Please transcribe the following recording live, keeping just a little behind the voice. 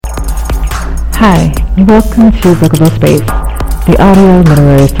Hi, and welcome to Bookable Space, the audio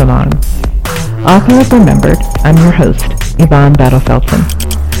literary salon. Author of Remembered, I'm your host, Yvonne Battle-Felton.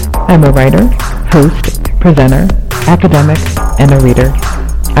 I'm a writer, host, presenter, academic, and a reader.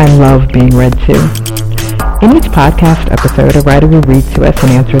 I love being read to. In each podcast episode, a writer will read to us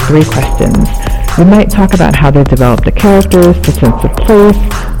and answer 3 questions. We might talk about how they developed the characters, the sense of place,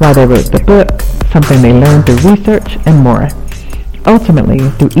 why they wrote the book, something they learned through research, and more. Ultimately,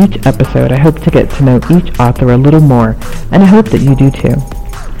 through each episode, I hope to get to know each author a little more, and I hope that you do too.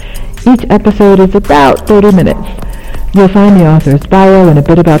 Each episode is about 30 minutes. You'll find the author's bio and a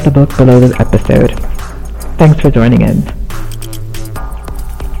bit about the book below the episode. Thanks for joining in.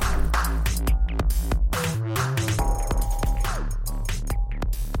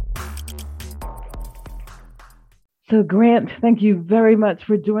 So Grant, thank you very much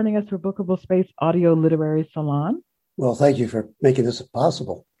for joining us for Bookable Space Audio Literary Salon. Well, thank you for making this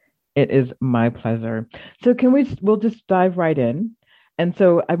possible. It is my pleasure. So we'll just dive right in. And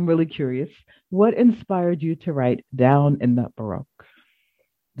so I'm really curious, what inspired you to write Down in the Baroque?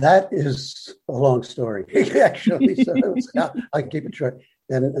 That is a long story, actually. So I can keep it short.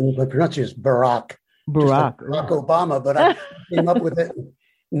 And my pronunciation is Barack. Barack. Like Barack Obama, but I came up with it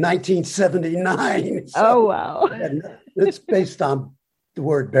in 1979. So, oh, wow. And it's based on the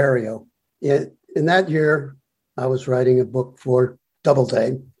word burial. In that year, I was writing a book for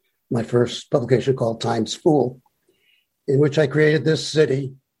Doubleday, my first publication called Time's Fool, in which I created this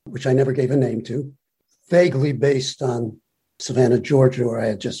city, which I never gave a name to, vaguely based on Savannah, Georgia, where I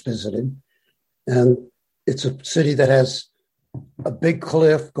had just visited. And it's a city that has a big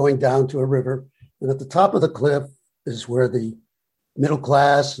cliff going down to a river. And at the top of the cliff is where the middle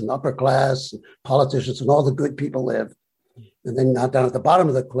class and upper class and politicians and all the good people live. And then down at the bottom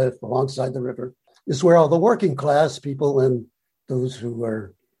of the cliff, alongside the river, is where all the working class people and those who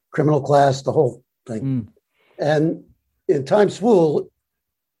are criminal class, the whole thing. And in Time's Fool,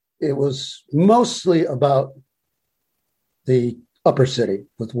 it was mostly about the upper city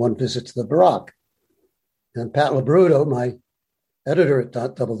with one visit to the Baroque. And Pat Labruto, my editor at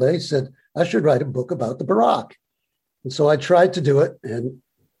Doubleday, said, I should write a book about the Baroque. And so I tried to do it and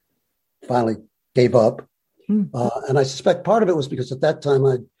finally gave up. And I suspect part of it was because at that time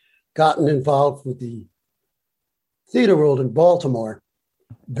I'd gotten involved with the theater world in Baltimore,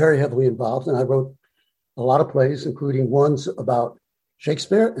 very heavily involved. And I wrote a lot of plays, including ones about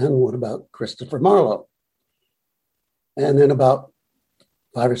Shakespeare and one about Christopher Marlowe. And then about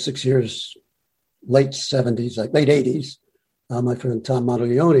 5 or 6 years, late 70s, like late 80s, my friend Tom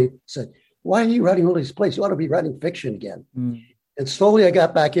Monteleone said, why are you writing all these plays? You ought to be writing fiction again. And slowly I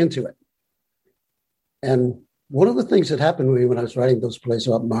got back into it. And one of the things that happened to me when I was writing those plays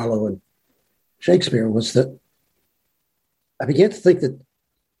about Marlowe and Shakespeare was that I began to think that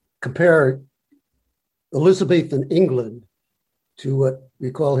compare Elizabethan England to what we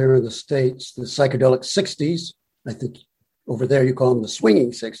call here in the States, the psychedelic 60s. I think over there you call them the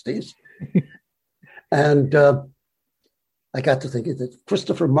swinging 60s. And I got to thinking that if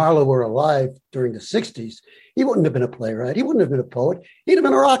Christopher Marlowe were alive during the 60s, he wouldn't have been a playwright. He wouldn't have been a poet. He'd have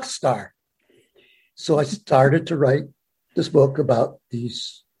been a rock star. So I started to write this book about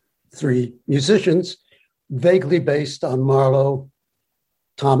these 3 musicians, vaguely based on Marlowe,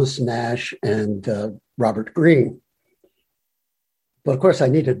 Thomas Nash, and Robert Greene. But of course, I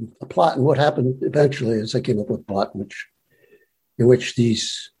needed a plot. And what happened eventually is I came up with a plot in which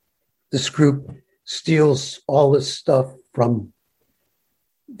this group steals all this stuff from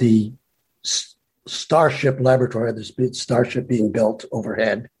the Starship laboratory, this big starship being built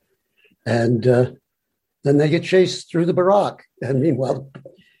overhead. And then they get chased through the Baroque. And meanwhile,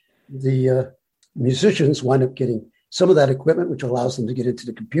 the musicians wind up getting some of that equipment, which allows them to get into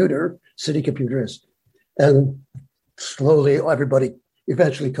the computer, city computers. And slowly, everybody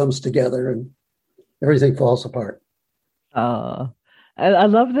eventually comes together and everything falls apart. I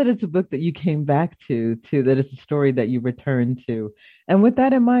love that it's a book that you came back to, that it's a story that you return to. And with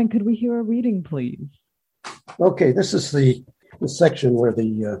that in mind, could we hear a reading, please? Okay, this is the section where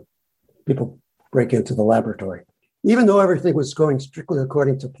the people break into the laboratory. Even though everything was going strictly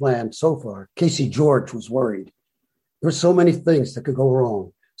according to plan so far, Casey George was worried. There were so many things that could go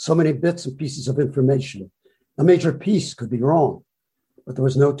wrong, so many bits and pieces of information. A major piece could be wrong, but there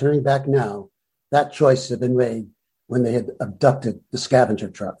was no turning back now. That choice had been made when they had abducted the scavenger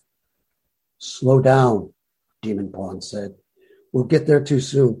truck. Slow down, Demon Pawn said. We'll get there too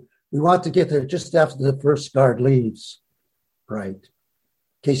soon. We want to get there just after the first guard leaves. Right.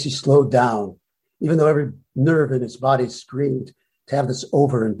 Casey slowed down, even though every nerve in his body screamed to have this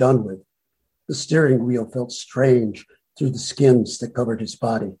over and done with. The steering wheel felt strange through the skins that covered his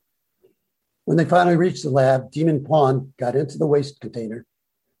body. When they finally reached the lab, Demon Pawn got into the waste container,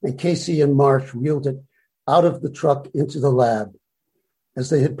 and Casey and Marsh wheeled it out of the truck into the lab. As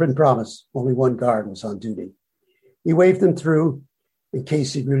they had been promised, only one guard was on duty. He waved them through, and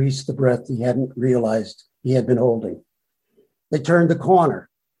Casey released the breath he hadn't realized he had been holding. They turned the corner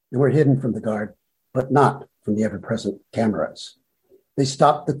and were hidden from the guard, but not from the ever-present cameras. They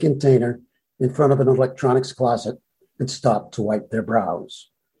stopped the container in front of an electronics closet and stopped to wipe their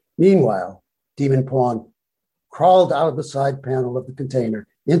brows. Meanwhile, Demon Pawn crawled out of the side panel of the container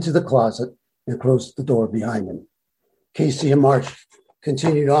into the closet and closed the door behind him. Casey and Marsh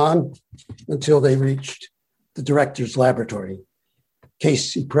continued on until they reached the director's laboratory.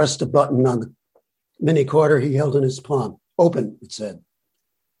 Casey pressed a button on the mini quarter he held in his palm. Open, it said.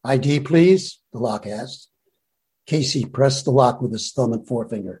 ID, please, the lock asked. Casey pressed the lock with his thumb and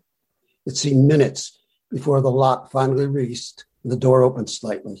forefinger. It seemed minutes before the lock finally released and the door opened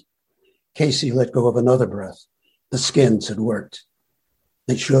slightly. Casey let go of another breath. The skins had worked.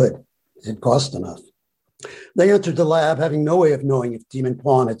 They should. It had cost enough. They entered the lab, having no way of knowing if Demon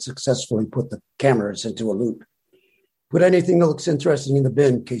Pawn had successfully put the cameras into a loop. Put anything that looks interesting in the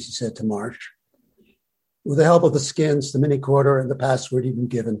bin, Casey said to Marsh. With the help of the skins, the mini quarter, and the password he'd been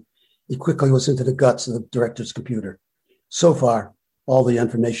given, he quickly was into the guts of the director's computer. So far, all the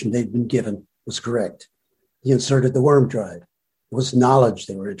information they'd been given was correct. He inserted the worm drive. It was knowledge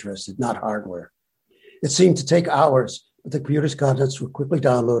they were interested, not hardware. It seemed to take hours, but the computer's contents were quickly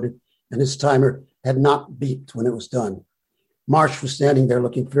downloaded, and his timer had not beeped when it was done. Marsh was standing there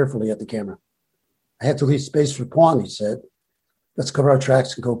looking fearfully at the camera. I had to leave space for Pawn, he said. Let's cover our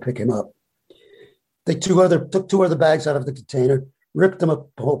tracks and go pick him up. They took two other bags out of the container, ripped them up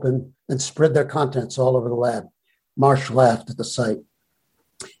open, and spread their contents all over the lab. Marsh laughed at the sight.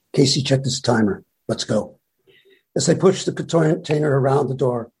 Casey checked his timer. Let's go. As they pushed the container around the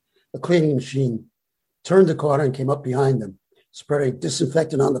door, a cleaning machine turned the corner and came up behind them, spreading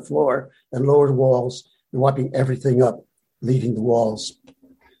disinfectant on the floor and lowered walls and wiping everything up, leaving the walls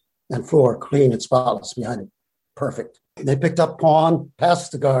and floor clean and spotless behind it. Perfect. They picked up Pawn,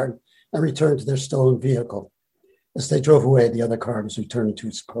 passed the guard, and returned to their stolen vehicle. As they drove away, the other car was returning to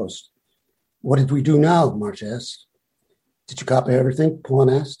its post. What did we do now? Marsh asked. Did you copy everything? Pawn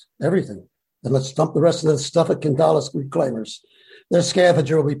asked. Everything. Then let's dump the rest of the stuff at Candalis Reclaimers. Their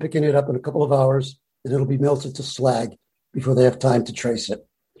scavenger will be picking it up in a couple of hours, and it'll be melted to slag before they have time to trace it.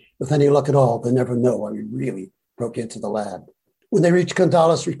 With any luck at all, they never know why we really broke into the lab. When they reached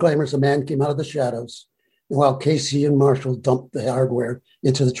Candalis Reclaimers, a man came out of the shadows, and while Casey and Marshall dumped the hardware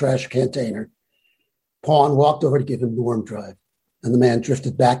into the trash container, Pawn walked over to give him the worm drive, and the man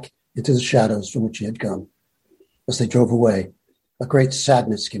drifted back into the shadows from which he had come. As they drove away, a great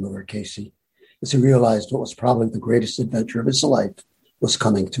sadness came over Casey as he realized what was probably the greatest adventure of his life was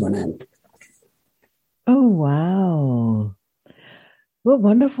coming to an end. Oh, wow. What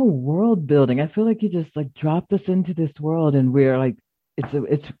wonderful world building. I feel like you just dropped us into this world and we're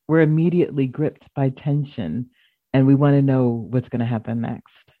we're immediately gripped by tension and we want to know what's going to happen next.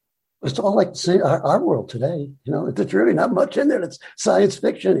 It's all like our world today. There's really not much in there that's science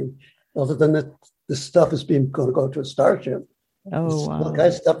fiction, other than that this stuff is going to go to a starship. Oh, wow. The kind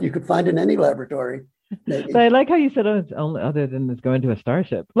of stuff you could find in any laboratory. But I like how you said, it's only other than it's going to a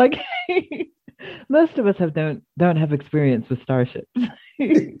starship. Most of us don't have experience with starships.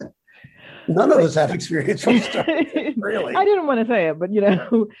 None of us have experience with starships, really. I didn't want to say it, but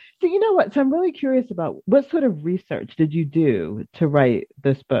So you know what? So I'm really curious about what sort of research did you do to write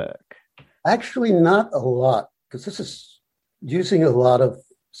this book? Actually, not a lot, because this is using a lot of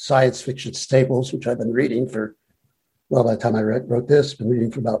science fiction staples, which I've been reading for, by the time I wrote this, been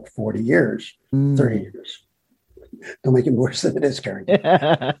reading for about 40 years, 30 years. Don't make it worse than it is, Carrington.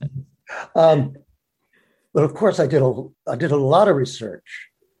 But of course, I did a lot of research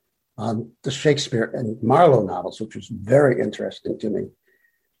on the Shakespeare and Marlowe novels, which was very interesting to me.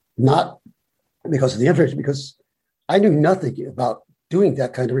 Not because of the information, because I knew nothing about doing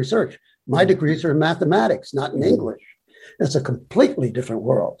that kind of research. My degrees are in mathematics, not in English. It's a completely different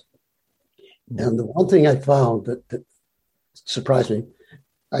world. And the one thing I found that surprised me,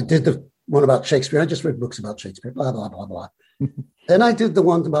 I did the one about Shakespeare. I just read books about Shakespeare, blah, blah, blah, blah. Then I did the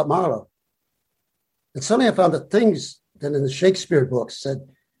ones about Marlowe. And suddenly I found that things that in the Shakespeare books said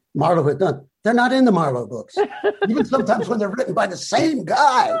Marlowe had done, they're not in the Marlowe books. Even sometimes when they're written by the same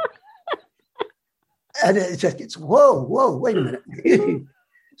guy. And it's whoa, wait a minute.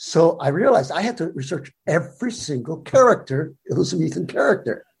 So I realized I had to research every single Elizabethan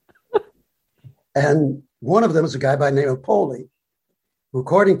character. And one of them was a guy by the name of Poley, who,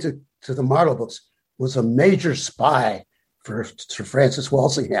 according to the Marlowe books, was a major spy for Sir Francis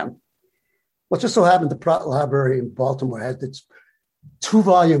Walsingham. Well, it just so happened the Pratt Library in Baltimore had this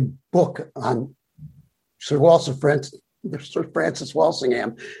 2-volume book on Sir Francis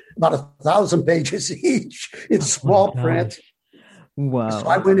Walsingham, about 1,000 pages each in small print. Wow. So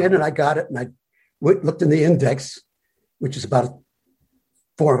I went in and I got it, and I looked in the index, which is about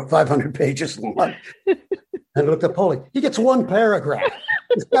 400 or 500 pages long. And I looked up Poley. He gets one paragraph.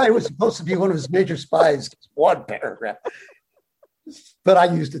 This guy was supposed to be one of his major spies. Gets one paragraph. But I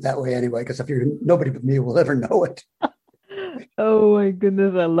used it that way anyway, because nobody but me will ever know it. Oh my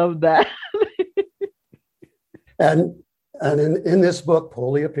goodness, I love that. And in this book,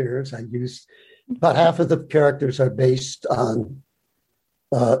 Poley appears. I used about half of the characters are based on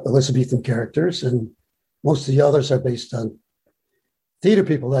Elizabethan characters, and most of the others are based on theater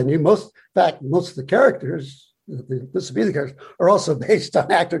people I knew. Most of the characters, the Elizabethan characters, are also based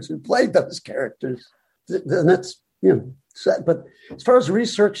on actors who played those characters. And that's, sad. But as far as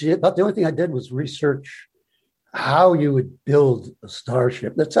research, about the only thing I did was research how you would build a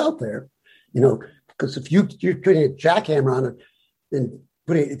starship that's out there, because if you're putting a jackhammer on it and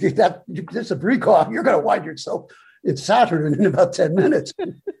there's a break off, you're going to wind yourself in Saturn in about 10 minutes.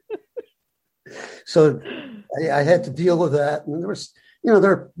 So I had to deal with that. And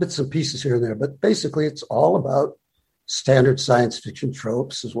there are bits and pieces here and there, but basically it's all about standard science fiction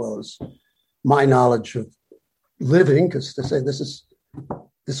tropes, as well as my knowledge of living, because they say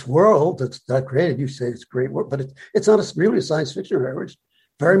this world that I created, you say it's a great world, but it's not really a science fiction era. It's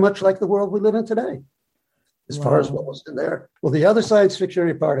very much like the world we live in today, as far as what was in there. Well, the other science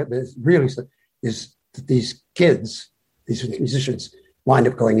fiction part of it is that these kids, these musicians, wind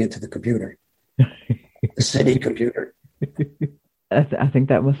up going into the computer, the city computer. I think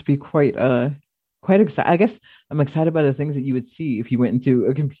that must be quite exciting. I guess I'm excited by the things that you would see if you went into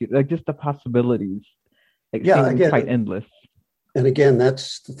a computer, like just the possibilities. Again, quite endless. And again,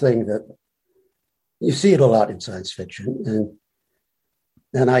 that's the thing that you see it a lot in science fiction,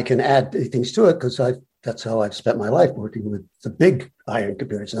 and I can add things to it because that's how I've spent my life, working with the big iron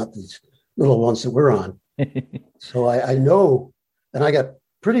computers, not these little ones that we're on. So I know, and I got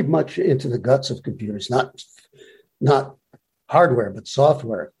pretty much into the guts of computers, not hardware, but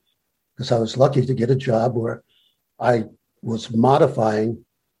software, because I was lucky to get a job where I was modifying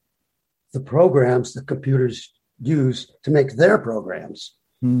the programs that computers use to make their programs.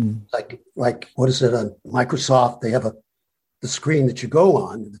 Like what is it on Microsoft? They have the screen that you go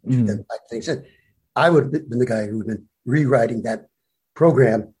on, and things. And I would have been the guy who would have been rewriting that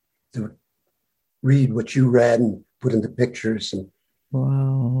program to read what you read and put into pictures. And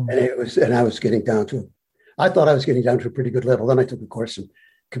wow. And I was getting down to, I thought I was getting down to a pretty good level. Then I took a course in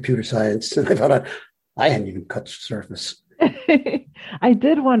computer science, and I thought I hadn't even cut the surface. I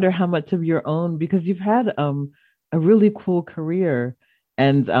did wonder how much of your own, because you've had a really cool career,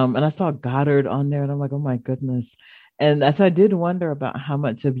 and I saw Goddard on there, and I'm like, oh my goodness. And so I did wonder about how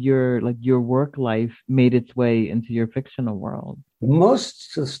much of your work life made its way into your fictional world.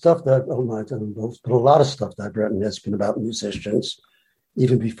 Most of the stuff that, but a lot of stuff that I've written has been about musicians,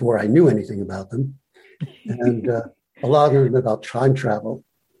 even before I knew anything about them. And a lot of them about time travel.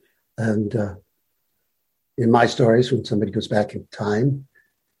 And in my stories, when somebody goes back in time,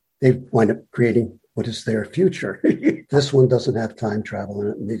 they wind up creating what is their future. This one doesn't have time travel in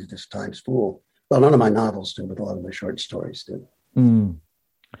it, neither does Time's Fool. Well, none of my novels do, but a lot of my short stories do.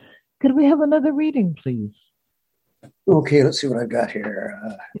 Could we have another reading, please? Okay, let's see what I've got here.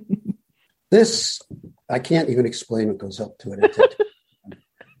 This, I can't even explain what goes up to it.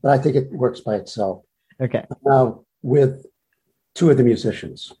 But I think it works by itself. Okay. Now, with two of the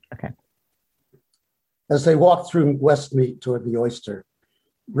musicians. Okay. As they walked through Westmead toward the Oyster,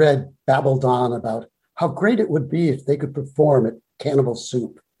 Red babbled on about how great it would be if they could perform at Cannibal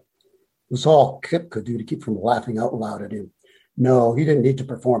Soup. It was all Kip could do to keep from laughing out loud at him. No, he didn't need to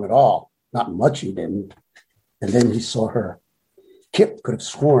perform at all. Not much he didn't. And then he saw her. Kip could have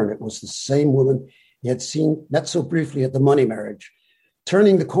sworn it was the same woman he had met so briefly at the money marriage,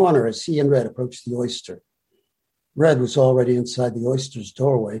 turning the corner as he and Red approached the Oyster. Red was already inside the Oyster's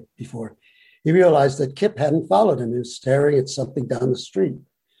doorway before he realized that Kip hadn't followed him. He was staring at something down the street.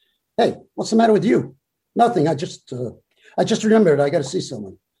 Hey, what's the matter with you? Nothing. I just remembered I got to see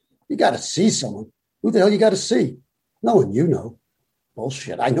someone. You got to see someone? Who the hell you got to see? No one you know.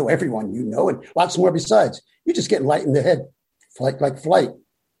 Bullshit. I know everyone you know and lots more besides. You're just getting light in the head. Flight.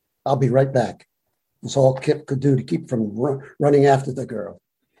 I'll be right back. That's all Kip could do to keep from running after the girl.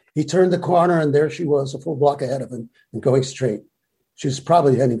 He turned the corner and there she was, a full block ahead of him and going straight. She was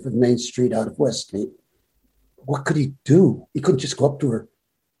probably heading for the main street out of Westmead. What could he do? He couldn't just go up to her,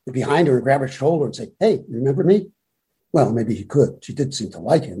 behind her and grab her shoulder and say, hey, remember me? Well, maybe he could. She did seem to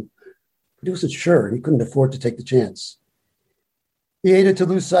like him. but he wasn't sure, and he couldn't afford to take the chance. He hated to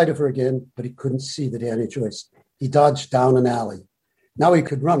lose sight of her again, but he couldn't see that he had any choice. He dodged down an alley. Now he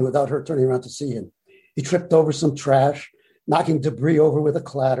could run without her turning around to see him. He tripped over some trash, knocking debris over with a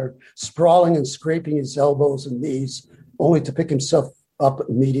clatter, sprawling and scraping his elbows and knees, only to pick himself up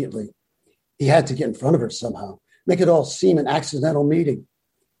immediately. He had to get in front of her somehow, make it all seem an accidental meeting.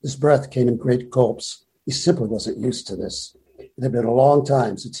 His breath came in great gulps. He simply wasn't used to this. It had been a long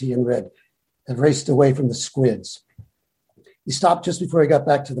time since he and Red had raced away from the squids. He stopped just before he got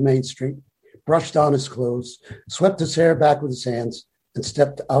back to the main street, brushed on his clothes, swept his hair back with his hands, and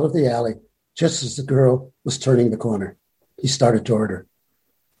stepped out of the alley just as the girl was turning the corner. He started toward her.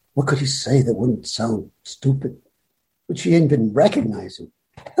 What could he say that wouldn't sound stupid? Would she even recognize him?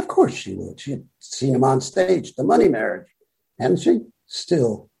 Of course she would. She had seen him on stage, The Money Marriage. Hadn't she?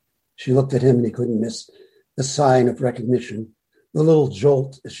 Still, she looked at him and he couldn't miss the sign of recognition, the little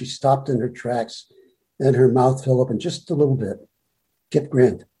jolt as she stopped in her tracks and her mouth fell open just a little bit. Kip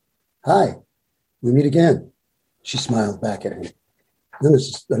grinned. Hi, we meet again. She smiled back at him. Then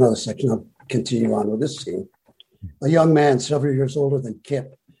there's another section. I'll continue on with this scene. A young man, several years older than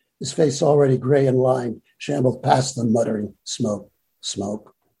Kip, his face already gray and lined, shambled past them, muttering, smoke,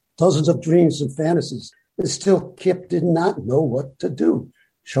 smoke. Dozens of dreams and fantasies. And still, Kip did not know what to do.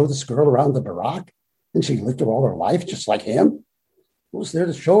 Show this girl around the Barack? And she lived her all her life just like him? What was there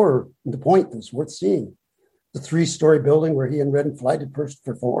to show her the point that was worth seeing? The 3-story building where he and Red and Flight had first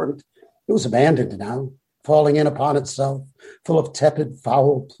performed. It was abandoned now, falling in upon itself, full of tepid,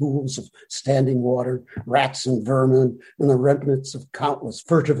 foul pools of standing water, rats and vermin, and the remnants of countless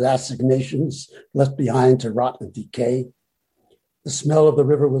furtive assignations left behind to rot and decay. The smell of the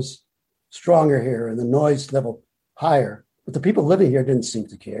river was stronger here and the noise level higher, but the people living here didn't seem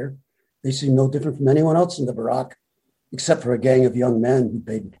to care. They seemed no different from anyone else in the Barack, except for a gang of young men who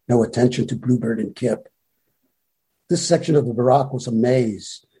paid no attention to Bluebird and Kip. This section of the Barack was a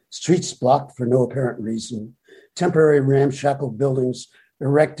maze, streets blocked for no apparent reason, temporary ramshackle buildings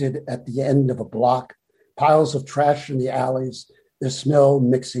erected at the end of a block, piles of trash in the alleys, their smell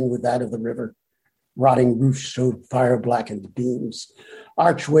mixing with that of the river. Rotting roofs showed fire-blackened beams.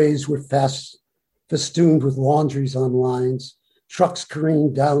 Archways were festooned with laundries on lines. Trucks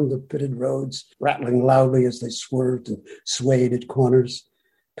careened down the pitted roads, rattling loudly as they swerved and swayed at corners.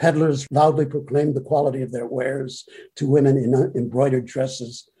 Peddlers loudly proclaimed the quality of their wares to women in embroidered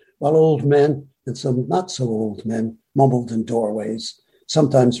dresses, while old men and some not so old men mumbled in doorways,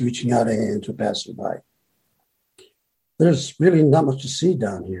 sometimes reaching out a hand to a passerby. There's really not much to see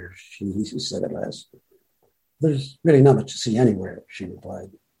down here, he said at last. There's really not much to see anywhere, she replied.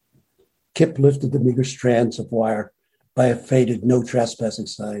 Kip lifted the meager strands of wire by a faded no trespassing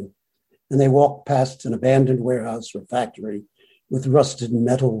sign, and they walked past an abandoned warehouse or factory with rusted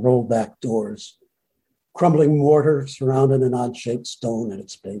metal rollback doors. Crumbling mortar surrounded an odd-shaped stone at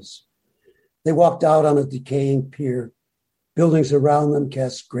its base. They walked out on a decaying pier. Buildings around them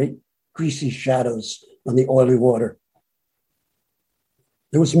cast great, greasy shadows on the oily water.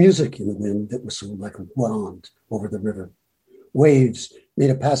 There was music in the wind that whistled like a wand over the river. Waves made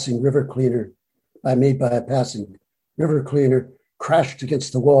by a passing river cleaner crashed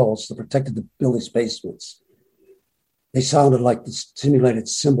against the walls that protected the building's basements. They sounded like the simulated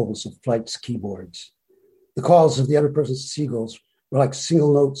symbols of Flight's keyboards. The calls of the other person's seagulls were like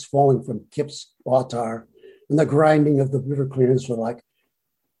single notes falling from Kip's autar, and the grinding of the river cleaners were like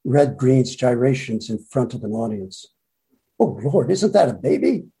red-green's gyrations in front of an audience. Oh, Lord, isn't that a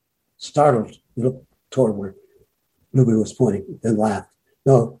baby? Startled, he looked toward where Ruby was pointing, then laughed.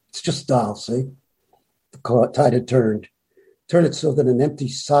 No, it's just a doll, see? The tide had turned it so that an empty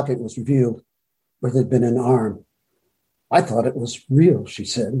socket was revealed where there'd been an arm. I thought it was real, she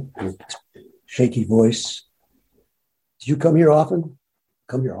said, in a shaky voice. Do you come here often?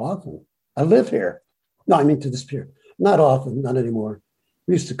 Come here often? I live here. No, I mean to this pier. Not often, not anymore.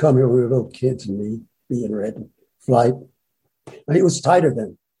 We used to come here when we were little kids, and me and Red and Flight. And it was tighter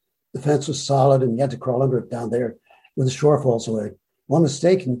then. The fence was solid, and you had to crawl under it down there where the shore falls away. One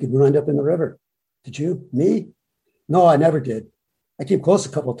mistake, and you could wind up in the river. Did you? Me? No, I never did. I came close a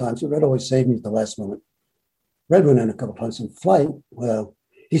couple of times, but Red always saved me at the last moment. Red went in a couple of times. In Flight, well,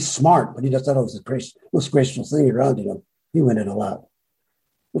 he's smart, but he does that always the most graceful thing around, you know. He went in a lot.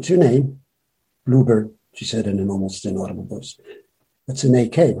 What's your name? Bluebird, she said in an almost inaudible voice. That's an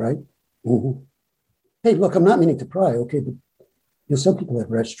AK, right? Mm-hmm. Hey, look, I'm not meaning to pry, okay, but some people have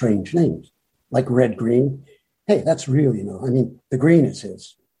very strange names, like Red Green. Hey, that's real, you know. I mean, the green is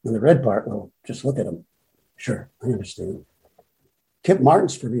his. And the red part, well, just look at him. Sure, I understand. Kip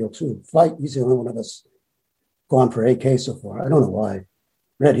Martin's for real, too. Flight, he's the only one of us gone for AK so far. I don't know why.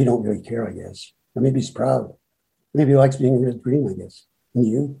 Red, he don't really care, I guess. Or maybe he's proud. Maybe he likes being red-green, I guess. And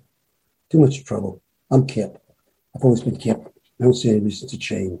you? Too much trouble. I'm Kip. I've always been Kip. I don't see any reason to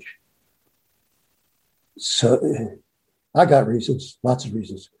change. So I got reasons, lots of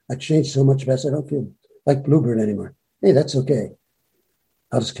reasons. I changed so much fast I don't feel like Bluebird anymore. Hey, that's okay.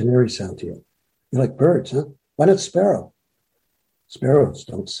 How does canary sound to you? You like birds, huh? Why not sparrow? Sparrows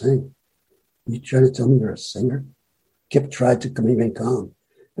don't sing. You trying to tell me you're a singer? Kip tried to remain calm.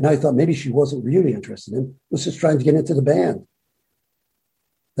 And I thought maybe she wasn't really interested in him, was just trying to get into the band.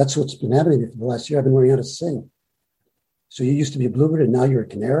 That's what's been happening to me for the last year. I've been learning how to sing. So you used to be a bluebird and now you're a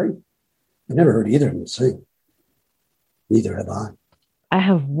canary? I've never heard either of them sing. Neither have I. I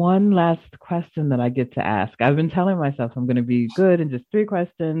have one last question that I get to ask. I've been telling myself I'm going to be good in just 3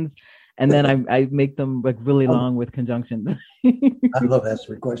 questions, and then I make them like really long with conjunctions. I love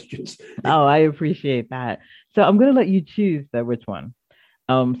answering questions. Oh, I appreciate that. So I'm going to let you choose which one.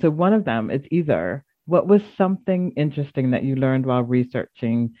 So one of them is either what was something interesting that you learned while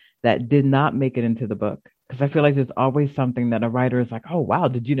researching that did not make it into the book? Because I feel like there's always something that a writer is like, oh, wow,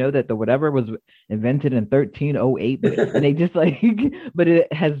 did you know that the whatever was invented in 1308? And they just like, but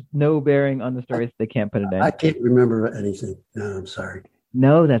it has no bearing on the story, so they can't put it in. I can't remember anything. No, I'm sorry.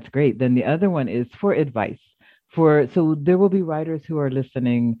 No, that's great. Then the other one is for advice. So there will be writers who are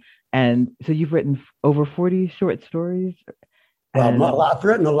listening. And so you've written over 40 short stories. Well, I've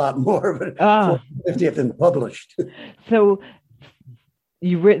written a lot more, but 50 have been published. So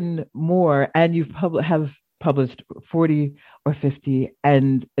you've written more and have published 40 or 50,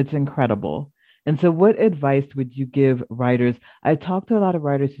 and it's incredible. And so what advice would you give writers? I talked to a lot of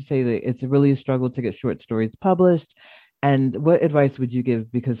writers who say that it's really a struggle to get short stories published. And what advice would you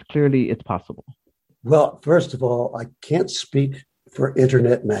give? Because clearly it's possible. Well, first of all, I can't speak for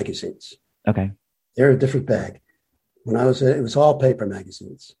internet magazines. Okay. They're a different bag. When I was, it was all paper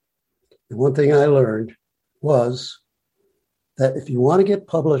magazines. And one thing I learned was that if you want to get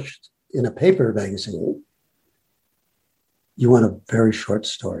published in a paper magazine, you want a very short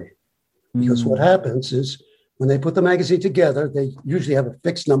story. Because what happens is when they put the magazine together, they usually have a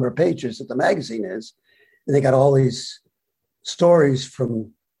fixed number of pages that the magazine is, and they got all these stories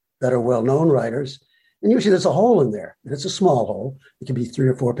that are well-known writers. And usually there's a hole in there, and it's a small hole. It can be 3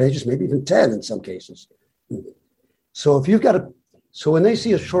 or 4 pages, maybe even 10 in some cases. So if you've got so when they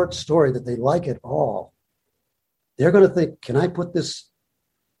see a short story that they like at all, they're going to think, can I put this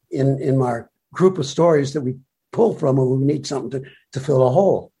in my group of stories that we pull from when we need something to fill a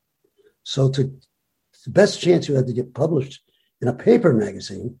hole? So the best chance you have to get published in a paper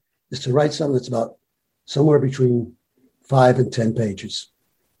magazine is to write something that's about somewhere between 5 and 10 pages.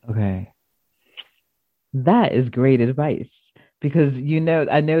 Okay. That is great advice. Because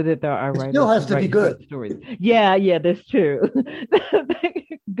I know that there are writers. It still has to be good. Stories. Yeah, that's true.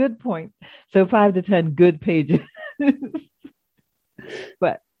 Good point. So 5 to 10 good pages.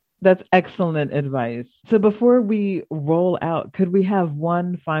 But that's excellent advice. So before we roll out, could we have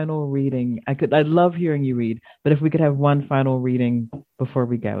one final reading? I'd love hearing you read, but if we could have one final reading before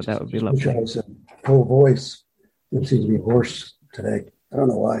we go, that would be lovely. I was a full voice. It seems to be hoarse today. I don't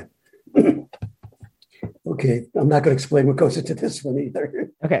know why. Okay, I'm not going to explain what goes into this one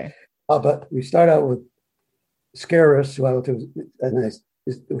either. Okay. But we start out with Scarus,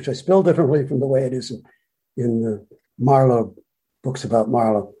 which I spell differently from the way it is in the Marlowe books about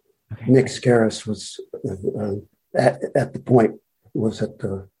Marlowe. Okay. Nick Scarus was at the point, was at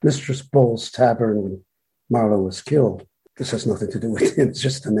Mistress Bull's tavern when Marlowe was killed. This has nothing to do with him, it's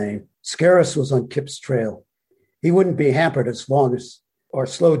just a name. Scarus was on Kip's trail. He wouldn't be hampered as long as or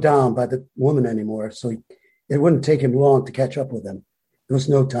slowed down by the woman anymore, so it wouldn't take him long to catch up with them. There was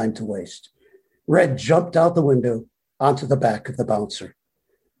no time to waste. Red jumped out the window onto the back of the bouncer.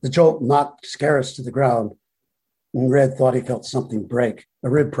 The jolt knocked Scarus to the ground, and Red thought he felt something break, a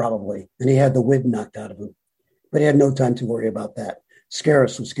rib probably, and he had the wind knocked out of him. But he had no time to worry about that.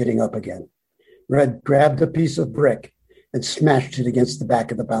 Scarus was getting up again. Red grabbed a piece of brick and smashed it against the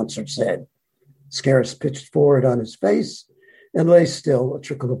back of the bouncer's head. Scarus pitched forward on his face and lay still, a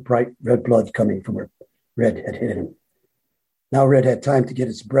trickle of bright red blood coming from where Red had hit him. Now Red had time to get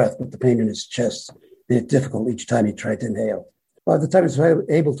his breath, but the pain in his chest made it difficult each time he tried to inhale. By the time he was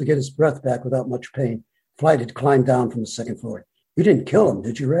able to get his breath back without much pain, Flight had climbed down from the second floor. You didn't kill him,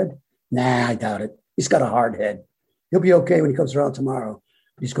 did you, Red? Nah, I doubt it. He's got a hard head. He'll be okay when he comes around tomorrow,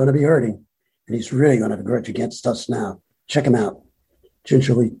 but he's going to be hurting, and he's really going to have a grudge against us now. Check him out.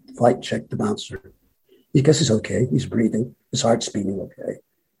 Gingerly, Flight checked the bouncer. He guess he's okay. He's breathing. His heart's beating okay.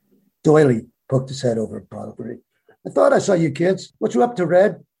 Doily poked his head over probably. I thought I saw you kids. What you up to,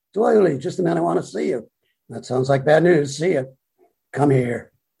 Red? Doily, just the man I want to see you. That sounds like bad news. See you. Come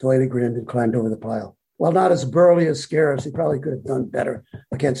here. Doily grinned and climbed over the pile. While not as burly as Scarus, he probably could have done better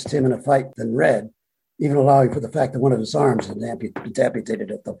against him in a fight than Red, even allowing for the fact that one of his arms had been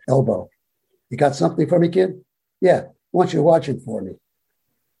amputated at the elbow. You got something for me, kid? Yeah, I want you to watch it for me.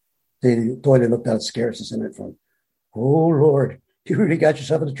 Doily looked out at Scarus in front. Oh, Lord, you really got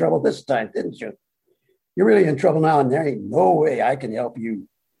yourself into trouble this time, didn't you? You're really in trouble now, and there ain't no way I can help you.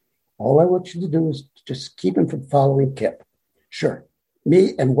 All I want you to do is just keep him from following Kip. Sure,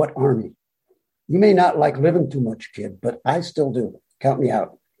 me and what army? You may not like living too much, kid, but I still do. Count me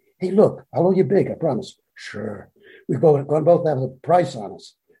out. Hey, look, I'll owe you big, I promise. Sure. We're going to both have a price on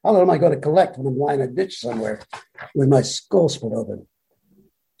us. How long am I going to collect when I'm lying in a ditch somewhere with my skull split open?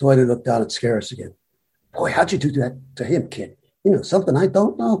 Doily looked down at Scarus again. Boy, how'd you do that to him, kid? You know, something I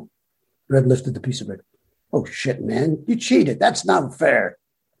don't know? Red lifted the piece of bread. Oh, shit, man. You cheated. That's not fair.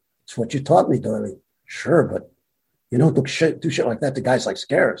 It's what you taught me, Doily. Sure, but you don't do shit like that to guys like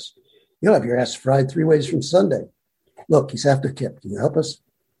Scarus. You'll have your ass fried 3 ways from Sunday. Look, he's after Kip. Can you help us?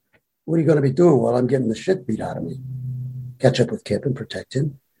 What are you going to be doing while I'm getting the shit beat out of me? Catch up with Kip and protect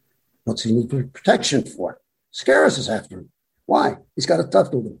him. What's he need protection for? Scarus is after him. Why? He's got a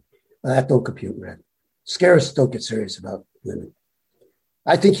tuft with him. That don't compute, Red. Scarus don't get serious about women.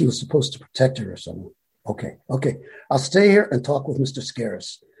 I think he was supposed to protect her or something. Okay. I'll stay here and talk with Mr.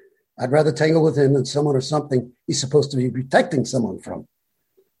 Scarus. I'd rather tangle with him than someone or something he's supposed to be protecting someone from.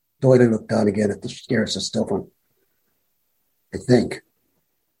 Doily looked down again at the Scarus still one. I think.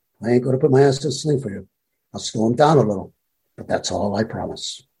 I ain't going to put my ass to the sling for you. I'll slow him down a little, but that's all I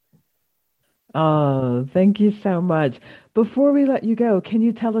promise. Oh, thank you so much. Before we let you go, can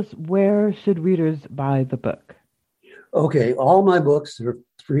you tell us where should readers buy the book? Okay, all my books, there are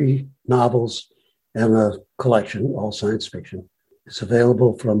 3 novels and a collection, all science fiction. It's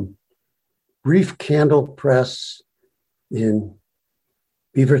available from Brief Candle Press in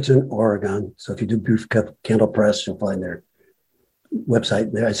Beaverton, Oregon. So if you do Brief Candle Press, you'll find their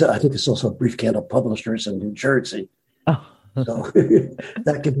website there. I think there's also Brief Candle Publishers in New Jersey. Oh. So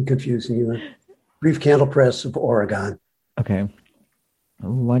that can be confusing. Brief Candle Press of Oregon. Okay.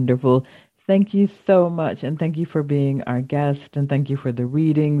 Wonderful. Thank you so much. And thank you for being our guest. And thank you for the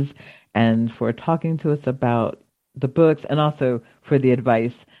readings and for talking to us about the books and also for the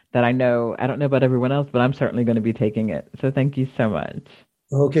advice that I don't know about everyone else, but I'm certainly going to be taking it. So thank you so much.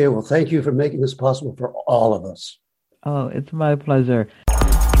 Okay. Well, thank you for making this possible for all of us. Oh, it's my pleasure.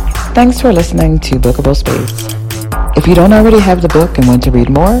 Thanks for listening to Bookable Space. If you don't already have the book and want to read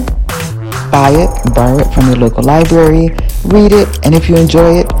more, buy it, borrow it from your local library, read it, and if you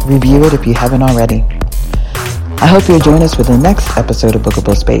enjoy it, review it if you haven't already. I hope you'll join us for the next episode of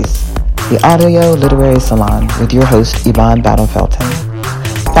Bookable Space, the audio literary salon with your host, Yvonne Battle-Felton.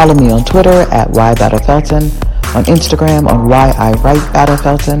 Follow me on Twitter at YBattleFelton, on Instagram on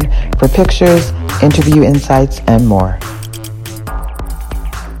YIWriteBattleFelton for pictures, interview insights, and more.